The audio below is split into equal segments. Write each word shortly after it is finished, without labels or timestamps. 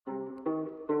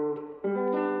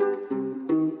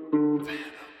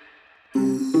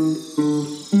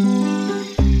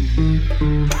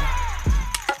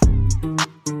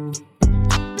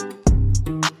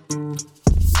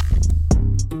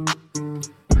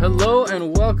Hello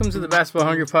and welcome to the Basketball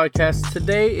Hungry Podcast.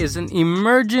 Today is an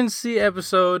emergency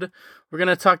episode. We're going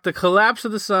to talk the collapse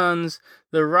of the Suns,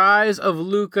 the rise of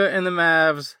Luka and the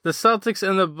Mavs, the Celtics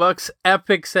and the Bucks'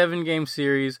 epic 7-game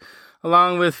series,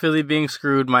 along with Philly being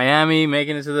screwed, Miami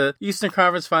making it to the Eastern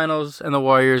Conference Finals, and the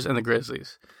Warriors and the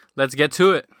Grizzlies. Let's get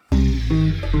to it.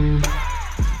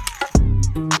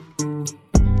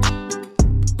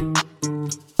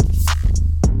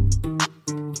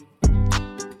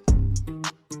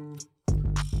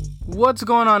 What's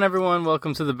going on, everyone?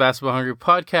 Welcome to the Basketball Hungry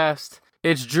Podcast.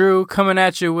 It's Drew coming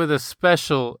at you with a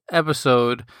special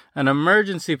episode, an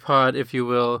emergency pod, if you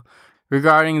will,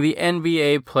 regarding the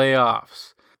NBA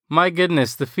playoffs. My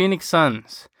goodness, the Phoenix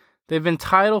Suns, they've been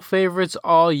title favorites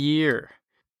all year,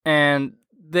 and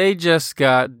they just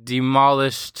got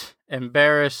demolished,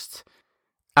 embarrassed,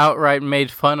 outright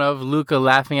made fun of, Luka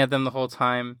laughing at them the whole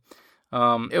time.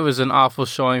 It was an awful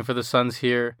showing for the Suns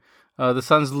here. The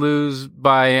Suns lose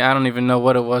by, I don't even know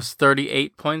what it was,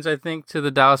 38 points, I think, to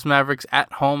the Dallas Mavericks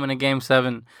at home in a Game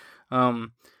 7.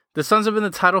 The Suns have been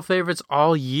the title favorites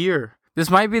all year.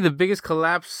 This might be the biggest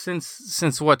collapse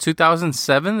since what,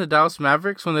 2007, the Dallas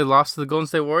Mavericks, when they lost to the Golden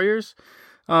State Warriors?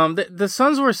 The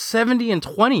Suns were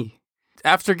 70-20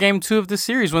 after Game 2 of this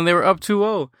series when they were up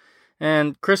 2-0.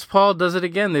 And Chris Paul does it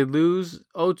again. They lose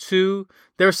 0-2.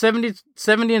 They were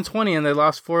 70-20, and they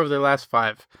lost 4 of their last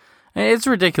 5. It's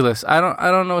ridiculous. I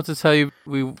don't know what to tell you.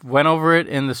 We went over it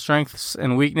in the strengths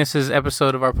and weaknesses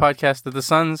episode of our podcast that the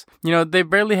Suns, they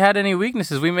barely had any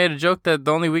weaknesses. We made a joke that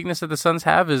the only weakness that the Suns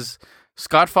have is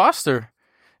Scott Foster.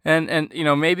 And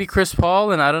maybe Chris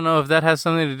Paul, and I don't know if that has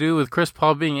something to do with Chris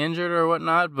Paul being injured or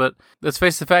whatnot, but let's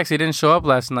face the facts, he didn't show up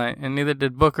last night, and neither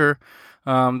did Booker.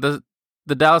 The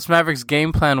Dallas Mavericks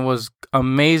game plan was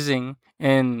amazing,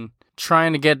 and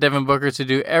trying to get Devin Booker to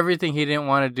do everything he didn't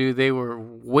want to do. They were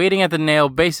waiting at the nail,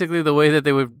 basically the way that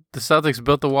the Celtics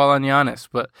built the wall on Giannis.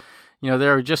 But, they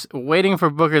were just waiting for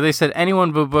Booker. They said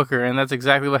anyone but Booker, and that's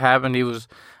exactly what happened. He was,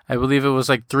 I believe it was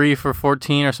like 3 for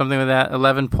 14 or something like that,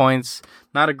 11 points.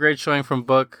 Not a great showing from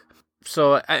Book.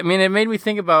 So, I mean, it made me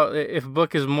think about if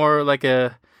Book is more like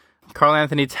a Karl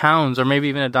Anthony Towns or maybe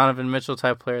even a Donovan Mitchell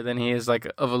type player than he is like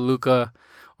of a Luka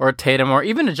or a Tatum, or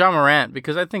even a John Morant,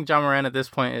 because I think John Morant at this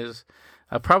point is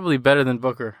probably better than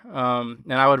Booker.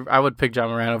 And I would pick John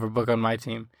Morant over Booker on my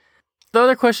team. The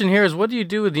other question here is, what do you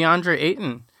do with DeAndre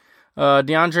Ayton?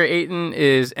 DeAndre Ayton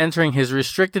is entering his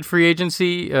restricted free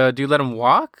agency. Do you let him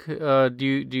walk? Do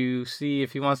you see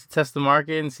if he wants to test the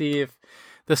market and see if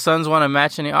the Suns want to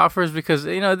match any offers? Because,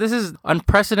 this is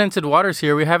unprecedented waters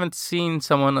here. We haven't seen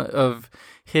someone of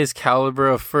his caliber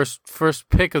of first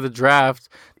pick of the draft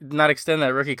not extend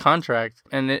that rookie contract.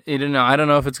 And I don't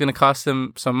know if it's going to cost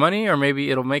him some money, or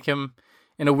maybe it'll make him,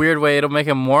 in a weird way, it'll make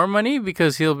him more money,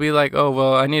 because he'll be like, oh,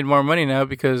 well, I need more money now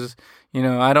because,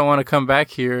 I don't want to come back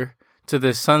here to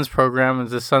this Suns program and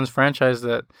this Suns franchise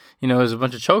that, is a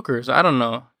bunch of chokers. I don't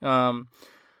know.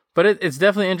 But it's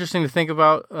definitely interesting to think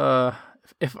about.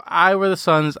 If I were the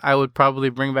Suns, I would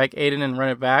probably bring back Ayton and run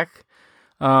it back.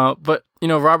 But,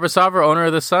 Robert Sarver, owner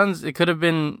of the Suns, it could have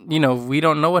been, we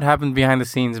don't know what happened behind the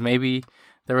scenes. Maybe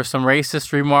there were some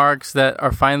racist remarks that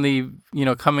are finally,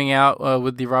 coming out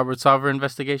with the Robert Sarver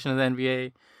investigation of the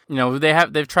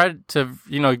NBA. They've tried to,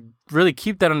 really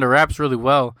keep that under wraps really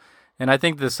well. And I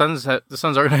think the Suns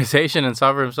organization and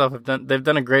Sarver himself they've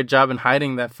done a great job in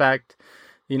hiding that fact,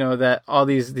 that all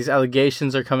these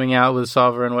allegations are coming out with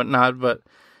Sarver and whatnot. But,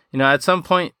 at some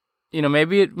point,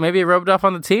 maybe it rubbed off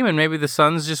on the team, and maybe the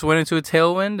Suns just went into a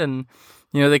tailwind, and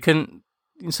they couldn't.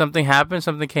 Something happened,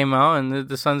 something came out, and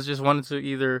the Suns just wanted to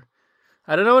either.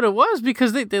 I don't know what it was,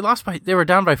 because they were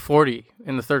down by 40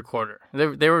 in the third quarter.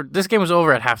 This game was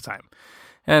over at halftime,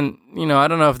 and I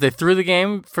don't know if they threw the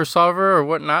game for Sarver or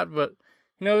whatnot, but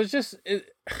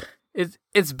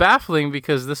it's baffling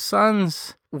because the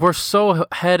Suns were so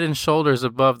head and shoulders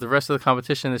above the rest of the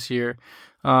competition this year.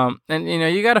 And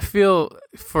you got to feel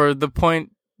for the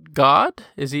point god.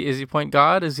 Is he point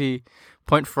god? Is he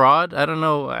point fraud? I don't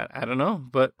know. I don't know.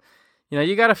 But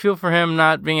you got to feel for him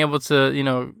not being able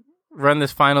to run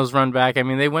this finals run back. I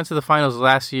mean, they went to the finals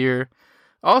last year.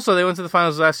 Also, they went to the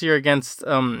finals last year against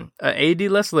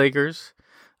AD-less Lakers,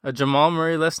 a Jamal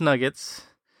Murray-less Nuggets,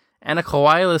 and a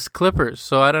Kawhi-less Clippers.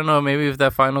 So I don't know. Maybe if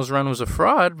that finals run was a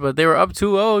fraud, but they were up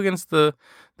 2-0 against the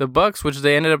Bucks, which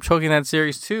they ended up choking that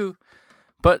series too.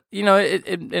 But,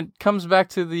 it comes back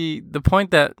to the point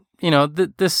that,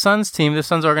 this Suns team, the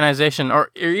Suns organization,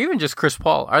 or even just Chris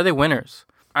Paul, are they winners?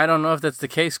 I don't know if that's the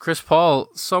case. Chris Paul,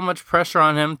 so much pressure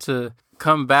on him to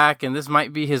come back, and this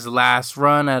might be his last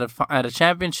run at a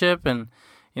championship, and,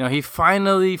 he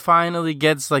finally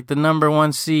gets, like, the number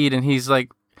 1 seed, and he's,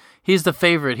 like, he's the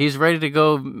favorite. He's ready to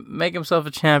go make himself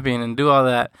a champion and do all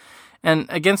that. And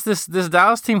against this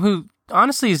Dallas team, who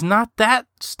honestly is not that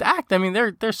stacked. I mean,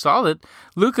 they're solid.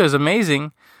 Luka is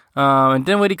amazing. And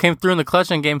Dinwiddie came through in the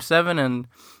clutch in Game 7, and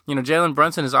Jalen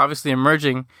Brunson is obviously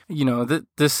emerging.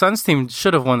 The Suns team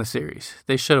should have won the series.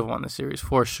 They should have won the series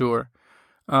for sure.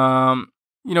 Robert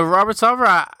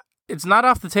Sarver, it's not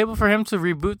off the table for him to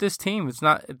reboot this team. It's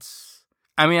not.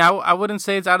 I wouldn't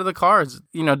say it's out of the cards.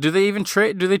 Do they even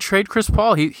trade? Do they trade Chris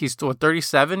Paul? He's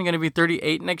 37, going to be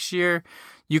 38 next year.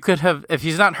 You could have, if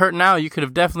he's not hurt now, you could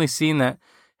have definitely seen that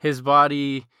his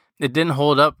body, it didn't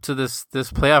hold up to this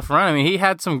playoff run. I mean, he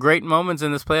had some great moments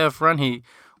in this playoff run. He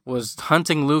was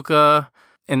hunting Luka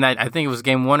in that, I think it was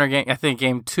game 1 or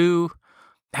game 2.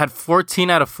 Had 14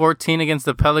 out of 14 against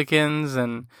the Pelicans,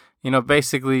 and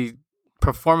basically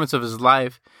performance of his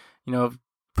life.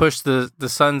 Pushed the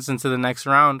Suns into the next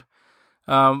round.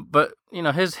 But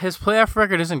his playoff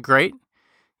record isn't great.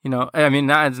 Not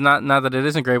that it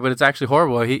isn't great, but it's actually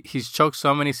horrible. He's choked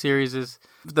so many series.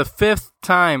 The 5th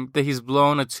time that he's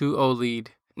blown a 2-0 lead.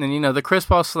 And, the Chris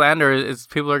Paul slander is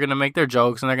people are going to make their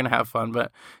jokes and they're going to have fun.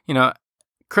 But,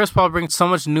 Chris Paul brings so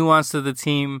much nuance to the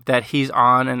team that he's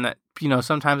on, and that,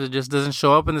 sometimes it just doesn't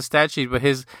show up in the stat sheet. But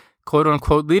his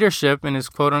quote-unquote leadership and his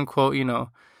quote-unquote,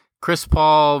 Chris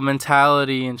Paul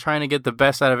mentality and trying to get the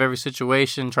best out of every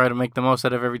situation, try to make the most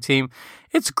out of every team.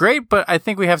 It's great, but I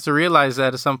think we have to realize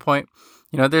that at some point,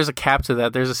 there's a cap to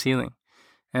that. There's a ceiling.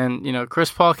 And,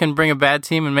 Chris Paul can bring a bad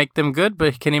team and make them good,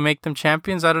 but can he make them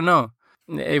champions? I don't know.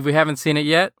 If we haven't seen it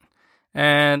yet.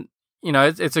 And,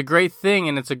 it's a great thing,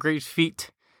 and it's a great feat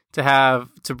to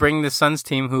bring the Suns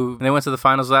team, who they went to the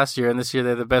finals last year, and this year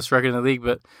they're the best record in the league,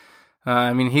 but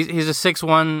he's a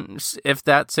 6'1", if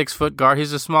that 6-foot guard.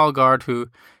 He's a small guard who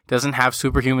doesn't have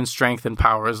superhuman strength and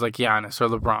powers like Giannis or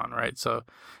LeBron, right? So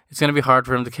it's going to be hard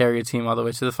for him to carry a team all the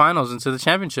way to the finals and to the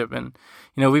championship. And,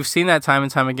 we've seen that time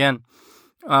and time again.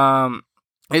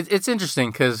 It's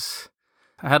interesting because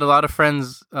I had a lot of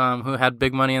friends who had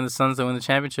big money on the Suns that win the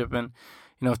championship, and,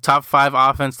 top 5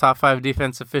 offense, top 5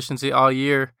 defense efficiency all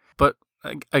year. But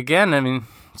again,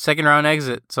 second round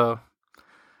exit. So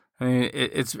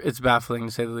it's baffling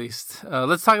to say the least.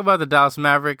 Let's talk about the Dallas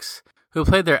Mavericks, who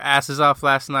played their asses off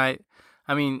last night.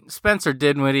 Spencer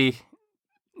Dinwiddie,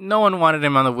 no one wanted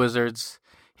him on the Wizards.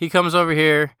 He comes over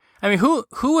here. Who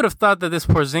would have thought that this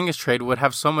Porzingis trade would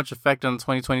have so much effect on the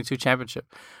 2022 championship?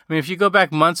 If you go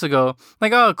back months ago,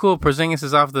 like, oh, cool, Porzingis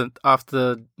is off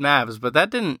the Mavs, but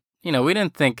that didn't, we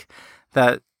didn't think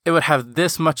that it would have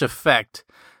this much effect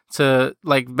to,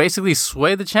 like, basically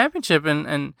sway the championship.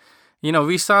 And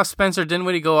we saw Spencer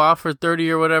Dinwiddie go off for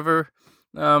 30 or whatever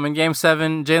in Game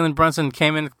 7. Jalen Brunson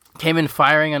came in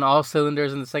firing on all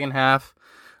cylinders in the second half.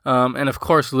 And, of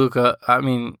course, Luka,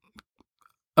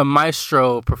 a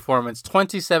maestro performance.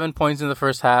 27 points in the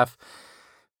first half.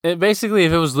 Basically,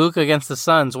 if it was Luka against the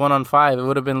Suns 1-on-5, it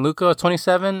would have been Luka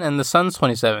 27 and the Suns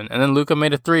 27. And then Luka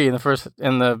made a 3 in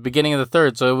the beginning of the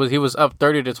third. So he was up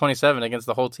 30-27 against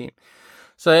the whole team.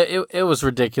 So it was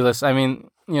ridiculous.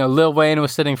 Lil Wayne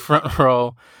was sitting front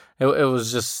row. It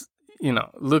was just,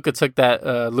 Luka took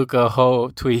that Luka Ho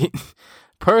tweet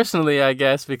personally, I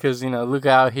guess, because, Luka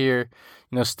out here,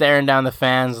 staring down the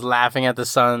fans, laughing at the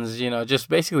Suns, just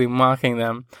basically mocking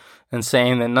them and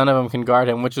saying that none of them can guard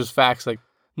him, which was facts. Like,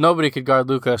 nobody could guard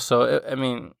Luka. So,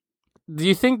 do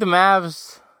you think the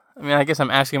Mavs, I guess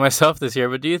I'm asking myself this here,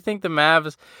 but do you think the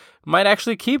Mavs might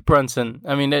actually keep Brunson?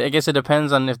 I guess it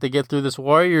depends on if they get through this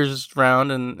Warriors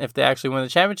round and if they actually win the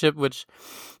championship, which,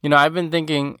 I've been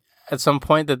thinking at some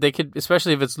point that they could,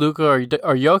 especially if it's Luka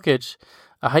or Jokic,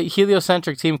 a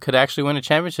heliocentric team could actually win a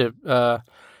championship.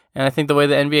 And I think the way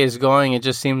the NBA is going, it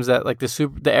just seems that, like,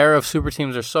 the era of super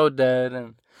teams are so dead,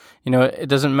 and, it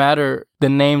doesn't matter the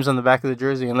names on the back of the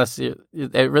jersey unless it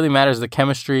really matters the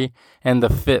chemistry and the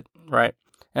fit, right?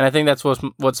 And I think that's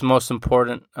what's most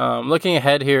important. Looking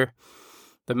ahead here,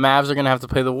 the Mavs are going to have to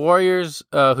play the Warriors,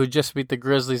 who just beat the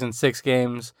Grizzlies in 6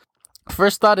 games.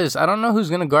 First thought is, I don't know who's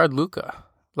going to guard Luka.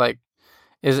 Like,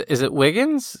 is it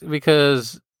Wiggins?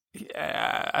 Because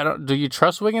do you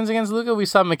trust Wiggins against Luka? We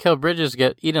saw Mikal Bridges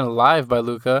get eaten alive by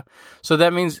Luka. So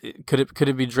that means, could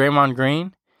it be Draymond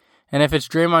Green? And if it's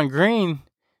Draymond Green,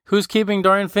 who's keeping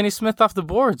Dorian Finney-Smith off the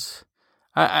boards?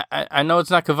 I know it's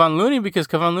not Kevon Looney, because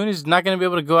Kevon Looney's not going to be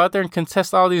able to go out there and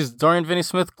contest all these Dorian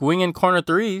Finney-Smith wing and corner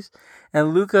threes.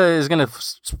 And Luka is going to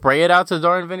spray it out to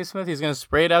Dorian Finney-Smith. He's going to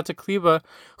spray it out to Kleba,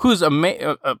 who's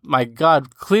my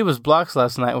God, Kleba's blocks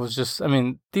last night was just,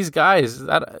 these guys,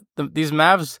 these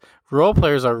Mavs role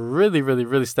players are really, really,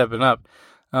 really stepping up.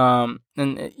 I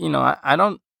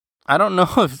don't I don't know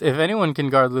if anyone can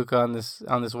guard Luka on this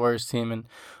Warriors team. And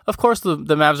of course, the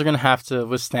Mavs are going to have to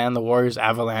withstand the Warriors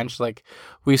avalanche, like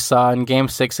we saw in Game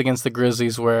 6 against the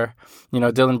Grizzlies, where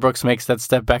Dillon Brooks makes that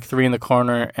step back three in the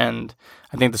corner, and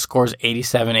I think the score is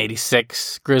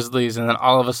 87-86 Grizzlies, and then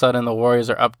all of a sudden the Warriors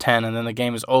are up 10, and then the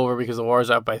game is over because the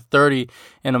Warriors are up by 30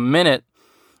 in a minute.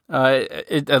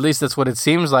 At least that's what it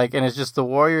seems like, and it's just the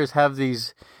Warriors have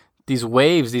these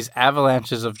waves, these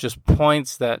avalanches of just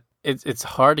points that it's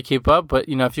hard to keep up. But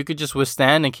if you could just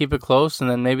withstand and keep it close, and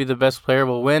then maybe the best player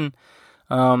will win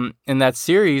in that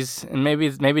series, and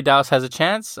maybe Dallas has a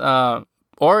chance.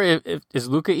 Or if is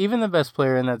Luka even the best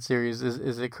player in that series?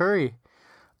 Is it Curry?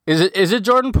 Is it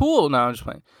Jordan Poole? No, I'm just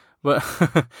playing.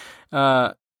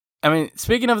 But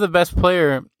speaking of the best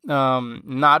player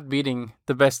not beating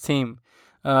the best team,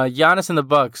 Giannis and the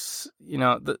Bucks.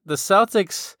 The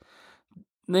Celtics.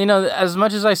 As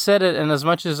much as I said it, and as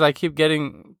much as I keep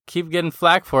getting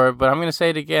flack for it, but I'm gonna say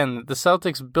it again. The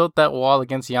Celtics built that wall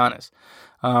against Giannis,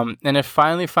 and it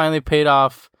finally paid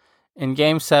off in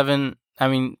Game 7.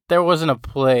 There wasn't a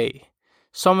play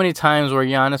so many times where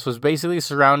Giannis was basically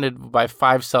surrounded by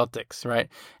 5 Celtics, right?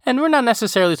 And we're not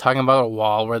necessarily talking about a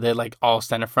wall where they all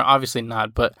stand in front. Obviously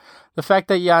not, but the fact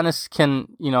that Giannis can,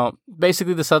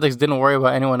 basically the Celtics didn't worry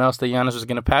about anyone else that Giannis was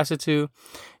going to pass it to.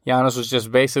 Giannis was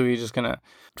just basically just going to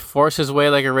force his way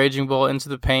like a raging bull into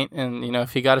the paint. And,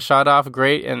 if he got a shot off,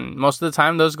 great. And most of the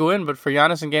time those go in. But for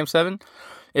Giannis in Game 7,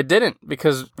 it didn't,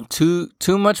 because too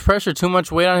much pressure, too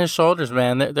much weight on his shoulders,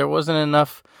 man. There wasn't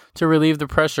enough to relieve the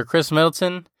pressure. Chris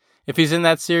Middleton, if he's in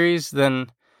that series,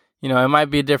 then, it might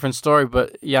be a different story.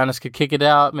 But Giannis could kick it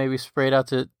out, maybe spray it out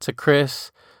to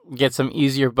Chris, get some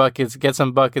easier buckets, get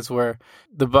some buckets where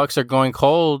the Bucks are going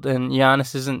cold and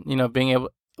Giannis isn't,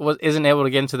 isn't able to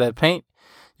get into that paint.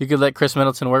 You could let Chris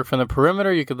Middleton work from the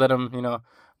perimeter. You could let him,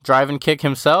 drive and kick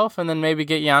himself, and then maybe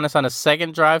get Giannis on a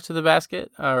second drive to the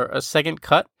basket or a second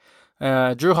cut.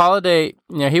 Drew Holiday,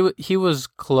 he was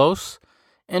close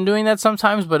in doing that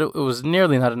sometimes, but it was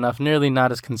nearly not enough, nearly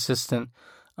not as consistent.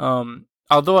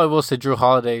 Although I will say Drew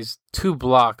Holiday's 2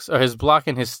 blocks, or his block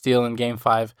and his steal in Game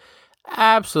 5,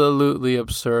 absolutely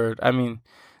absurd.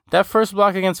 That first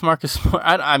block against Marcus Smart,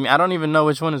 I don't even know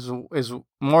which one is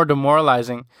more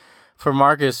demoralizing for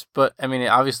Marcus, but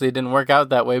obviously it didn't work out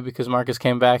that way because Marcus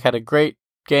came back, had a great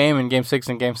game in Game 6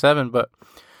 and Game 7, but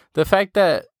the fact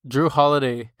that Drew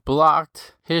Holiday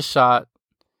blocked his shot,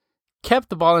 kept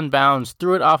the ball in bounds,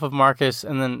 threw it off of Marcus,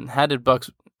 and then had the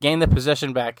Bucks gain the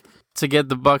possession back to get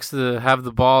the Bucks to have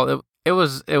the ball. It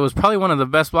was probably one of the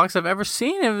best blocks I've ever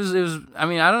seen. It was. I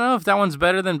don't know if that one's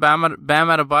better than Bam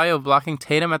Adebayo blocking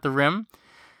Tatum at the rim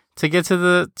to get to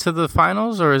the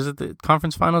finals, or is it the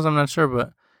conference finals? I'm not sure,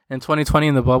 but in 2020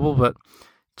 in the bubble. But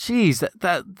geez,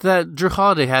 that Drew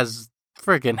Holiday has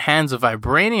freaking hands of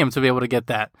vibranium to be able to get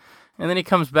that. And then he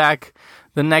comes back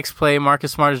the next play.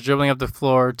 Marcus Smart is dribbling up the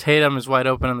floor. Tatum is wide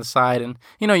open on the side, and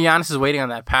Giannis is waiting on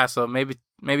that pass. So maybe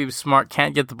Smart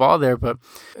can't get the ball there, but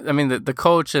the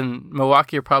coach and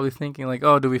Milwaukee are probably thinking like,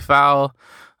 oh, do we foul?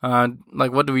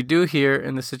 What do we do here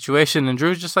in this situation? And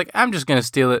Drew's just like, I'm just gonna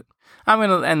steal it. I'm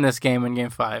gonna end this game in Game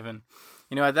 5. And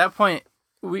at that point,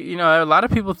 a lot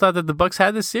of people thought that the Bucks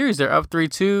had this series. They're up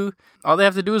 3-2. All they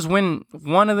have to do is win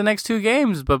one of the next 2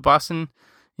 games. But Boston,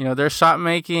 their shot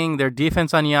making, their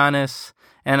defense on Giannis,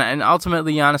 and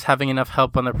ultimately Giannis having enough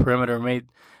help on the perimeter made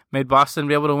Boston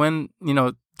be able to win.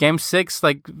 Game 6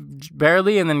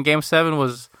 barely, and then Game 7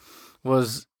 was it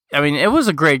was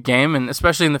a great game, and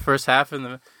especially in the first half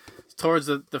and towards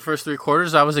the first 3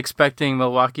 quarters, I was expecting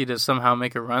Milwaukee to somehow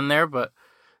make a run there, but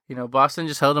Boston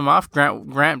just held him off.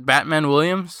 Grant Batman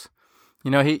Williams,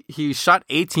 he shot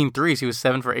 18 threes. He was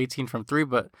 7 for 18 from 3,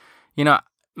 but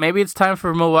maybe it's time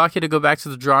for Milwaukee to go back to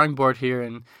the drawing board here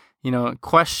and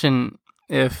question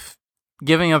if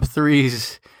giving up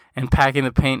threes and packing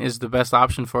the paint is the best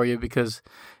option for you, because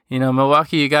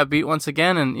Milwaukee, you got beat once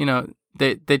again, and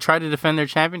they tried to defend their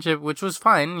championship, which was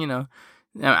fine.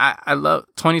 I love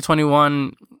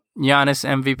 2021 Giannis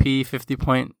MVP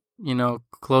 50-point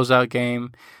closeout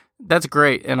game. That's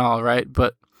great and all, right?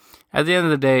 But at the end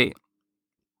of the day,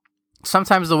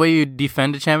 sometimes the way you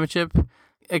defend a championship,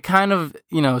 it kind of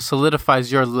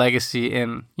solidifies your legacy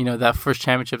in that first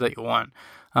championship that you won.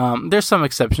 There's some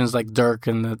exceptions like Dirk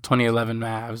and the 2011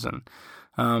 Mavs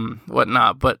and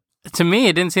whatnot, but to me,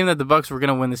 it didn't seem that the Bucks were going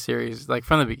to win the series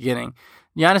from the beginning.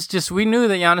 We knew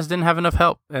that Giannis didn't have enough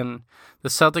help, and the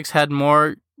Celtics had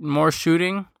more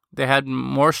shooting. They had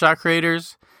more shot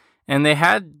creators, and they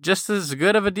had just as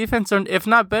good of a defense, or if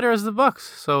not better, as the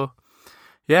Bucks. So,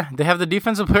 yeah, they have the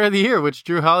Defensive Player of the Year, which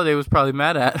Drew Holiday was probably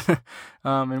mad at,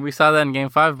 and we saw that in Game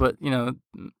 5. But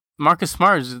Marcus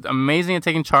Smart is amazing at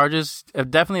taking charges.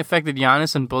 It definitely affected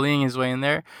Giannis and bullying his way in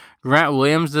there. Grant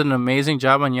Williams did an amazing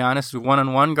job on Giannis,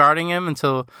 one-on-one guarding him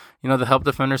until, the help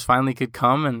defenders finally could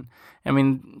come. And, I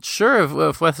mean, sure,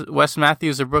 if Wes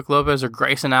Matthews or Brook Lopez or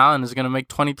Grayson Allen is going to make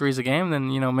 23s a game,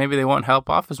 then, maybe they won't help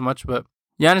off as much. But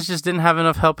Giannis just didn't have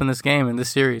enough help in this game, in this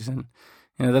series. And,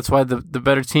 that's why the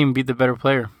better team beat the better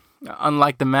player.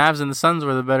 Unlike the Mavs and the Suns,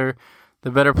 where the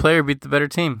better player beat the better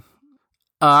team.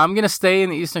 I'm going to stay in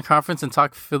the Eastern Conference and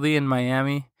talk Philly and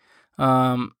Miami.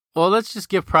 Well, let's just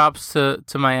give props to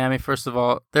Miami, first of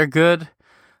all. They're good.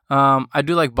 I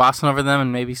do like Boston over them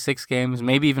in maybe 6 games,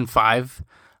 maybe even 5.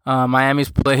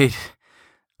 Miami's played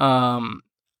the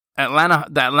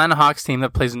Atlanta Hawks team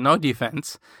that plays no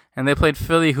defense, and they played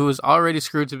Philly, who was already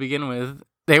screwed to begin with.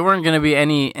 They weren't going to be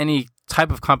any type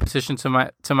of competition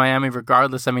to Miami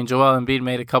regardless. I mean, Joel Embiid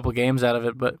made a couple games out of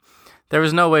it, but there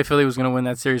was no way Philly was going to win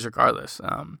that series regardless.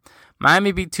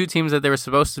 Miami beat 2 teams that they were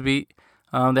supposed to beat.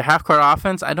 Their half-court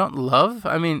offense, I don't love.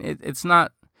 I mean, it's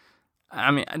not...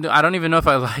 I mean, I don't even know if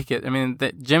I like it. I mean,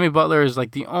 Jimmy Butler is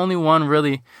like the only one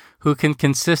really who can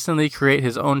consistently create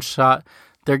his own shot.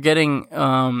 They're getting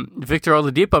Victor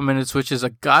Oladipo minutes, which is a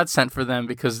godsend for them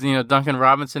because, Duncan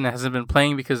Robinson hasn't been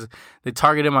playing because they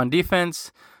target him on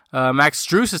defense. Max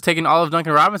Strus is taking all of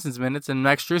Duncan Robinson's minutes, and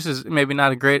Max Strus is maybe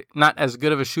not as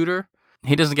good of a shooter.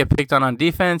 He doesn't get picked on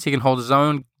defense. He can hold his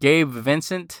own. Gabe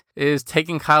Vincent is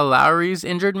taking Kyle Lowry's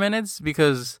injured minutes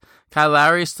because Kyle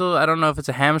Lowry is still, I don't know if it's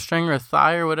a hamstring or a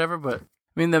thigh or whatever, but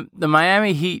I mean, the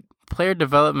Miami Heat player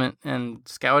development and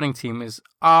scouting team is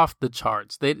off the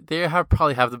charts. They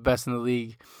probably have the best in the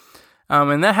league.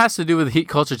 And that has to do with the Heat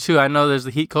culture too. I know there's the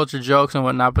Heat culture jokes and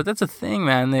whatnot, but that's a thing,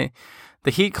 man.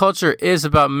 The Heat culture is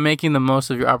about making the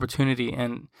most of your opportunity.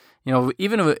 And,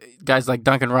 even with guys like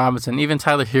Duncan Robinson, even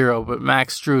Tyler Hero, but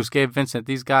Max Strus, Gabe Vincent,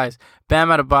 these guys, Bam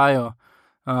Adebayo,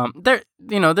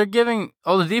 they're giving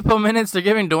Oladipo minutes, they're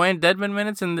giving Dwayne Dedmon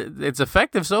minutes, and it's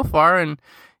effective so far. And,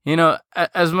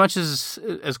 as much as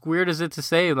weird as it to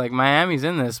say, like Miami's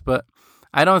in this, but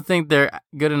I don't think they're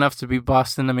good enough to beat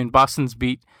Boston. I mean, Boston's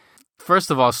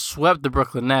first of all, swept the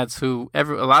Brooklyn Nets, who a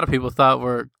lot of people thought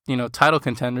were, title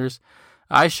contenders.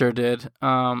 I sure did.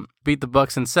 Beat the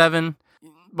Bucks in 7.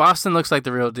 Boston looks like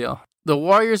the real deal. The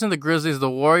Warriors and the Grizzlies. The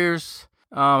Warriors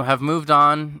have moved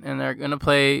on, and they're going to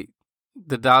play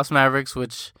the Dallas Mavericks,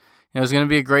 which is going to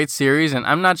be a great series. And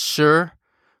I'm not sure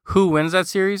who wins that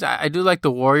series. I do like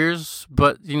the Warriors,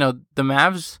 but the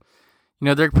Mavs,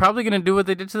 they're probably going to do what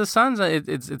they did to the Suns.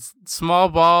 It's small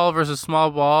ball versus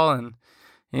small ball, and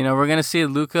we're going to see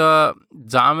Luka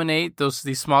dominate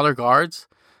these smaller guards.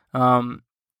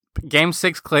 Game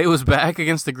 6, Klay was back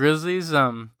against the Grizzlies.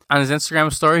 On his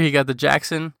Instagram story, he got the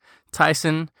Jackson,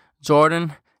 Tyson,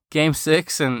 Jordan Game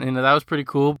 6, and that was pretty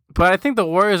cool. But I think the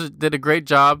Warriors did a great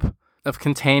job of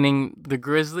containing the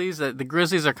Grizzlies. The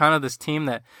Grizzlies are kind of this team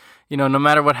that, no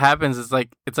matter what happens, it's like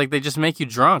they just make you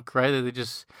drunk, right?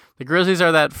 The Grizzlies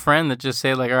are that friend that just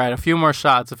say like, all right, a few more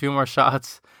shots.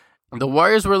 The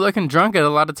Warriors were looking drunk at a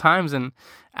lot of times, and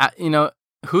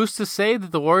who's to say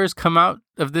that the Warriors come out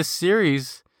of this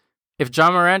series if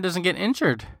John Morant doesn't get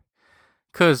injured?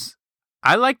 Because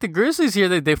I like the Grizzlies here.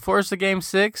 They forced the Game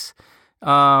 6.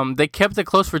 They kept it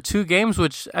close for 2 games,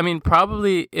 which, I mean,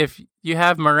 probably if you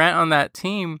have Morant on that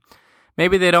team,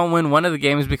 maybe they don't win one of the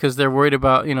games because they're worried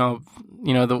about,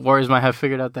 the Warriors might have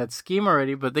figured out that scheme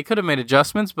already, but they could have made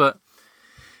adjustments. But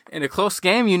in a close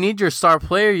game, you need your star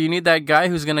player. You need that guy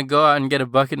who's going to go out and get a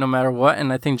bucket no matter what,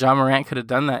 and I think John Morant could have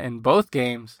done that in both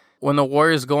games. When the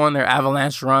Warriors go on their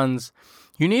avalanche runs,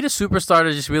 you need a superstar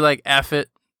to just be like, F it.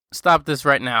 Stop this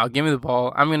right now. Give me the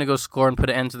ball. I'm going to go score and put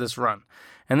an end to this run.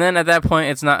 And then at that point,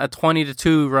 it's not a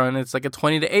 20-2 run. It's like a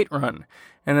 20-8 run.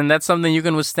 And then that's something you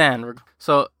can withstand.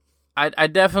 So I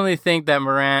definitely think that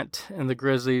Morant and the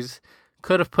Grizzlies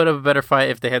could have put up a better fight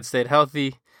if they had stayed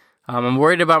healthy. I'm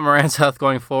worried about Morant's health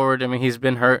going forward. I mean, he's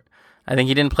been hurt. I think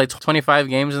he didn't play 25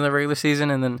 games in the regular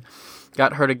season and then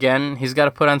got hurt again. He's got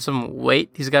to put on some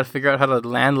weight. He's got to figure out how to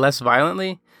land less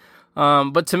violently.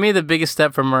 But to me, the biggest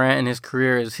step for Morant in his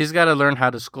career is he's got to learn how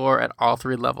to score at all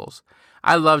 3 levels.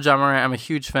 I love John Morant. I'm a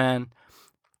huge fan.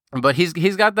 But he's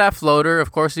got that floater.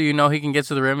 Of course, he can get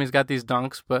to the rim. He's got these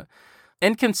dunks, but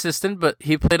inconsistent. But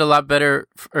he played a lot better,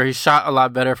 or he shot a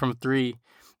lot better from 3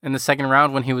 in the second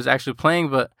round when he was actually playing.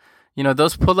 But,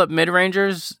 those pull-up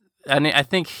mid-rangers, I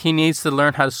think he needs to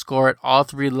learn how to score at all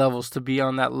 3 levels to be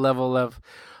on that level of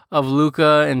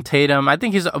Luka and Tatum. I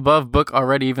think he's above Book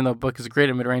already, even though Book is great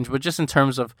at mid-range. But just in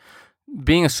terms of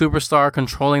being a superstar,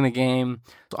 controlling the game,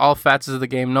 all facets of the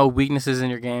game, no weaknesses in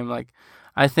your game. Like,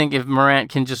 I think if Morant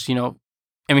can just,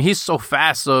 he's so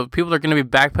fast, so people are going to be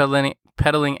backpedaling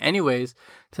pedaling anyways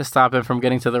to stop him from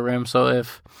getting to the rim. So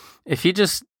if he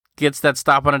just gets that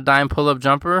stop on a dime pull-up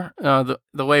jumper,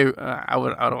 the way I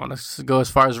don't want to go as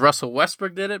far as Russell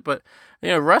Westbrook did it, but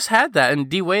Russ had that, and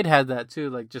D Wade had that too.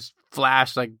 Like just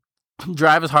flash, like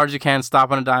drive as hard as you can,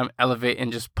 stop on a dime, elevate,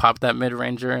 and just pop that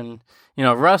mid-ranger. And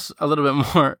Russ a little bit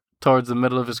more towards the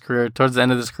middle of his career, towards the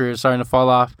end of his career, starting to fall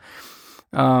off.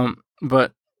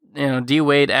 But D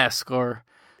Wade-esque, or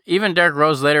even Derrick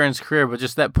Rose later in his career, but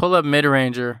just that pull-up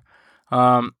mid-ranger.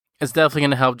 It's definitely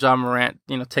going to help John Morant,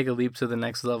 take a leap to the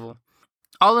next level.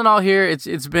 All in all here,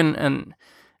 it's been an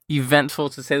eventful,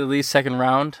 to say the least, second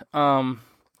round.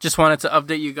 Just wanted to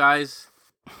update you guys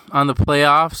on the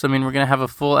playoffs. I mean, we're going to have a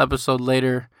full episode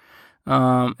later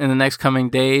in the next coming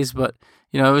days, but,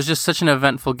 it was just such an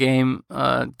eventful game.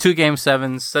 2 Game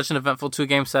 7s, such an eventful 2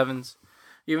 Game 7s.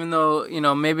 Even though,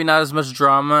 maybe not as much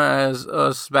drama as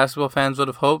us basketball fans would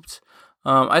have hoped.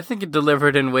 I think it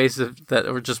delivered in ways that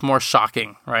were just more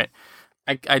shocking, right?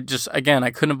 I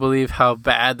couldn't believe how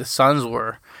bad the Suns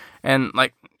were. And,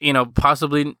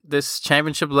 possibly this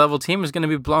championship level team is going to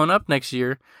be blown up next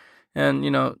year. And,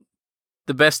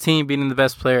 the best team beating the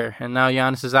best player. And now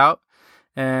Giannis is out.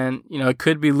 And, it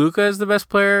could be Luka as the best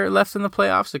player left in the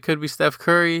playoffs. It could be Steph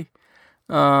Curry.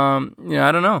 I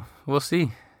don't know. We'll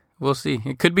see.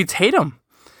 It could be Tatum.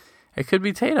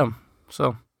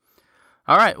 So,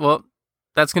 all right. Well,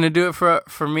 that's going to do it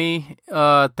for me.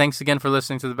 Thanks again for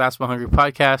listening to the Basketball Hungry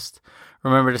podcast.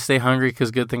 Remember to stay hungry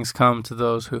because good things come to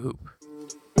those who hoop.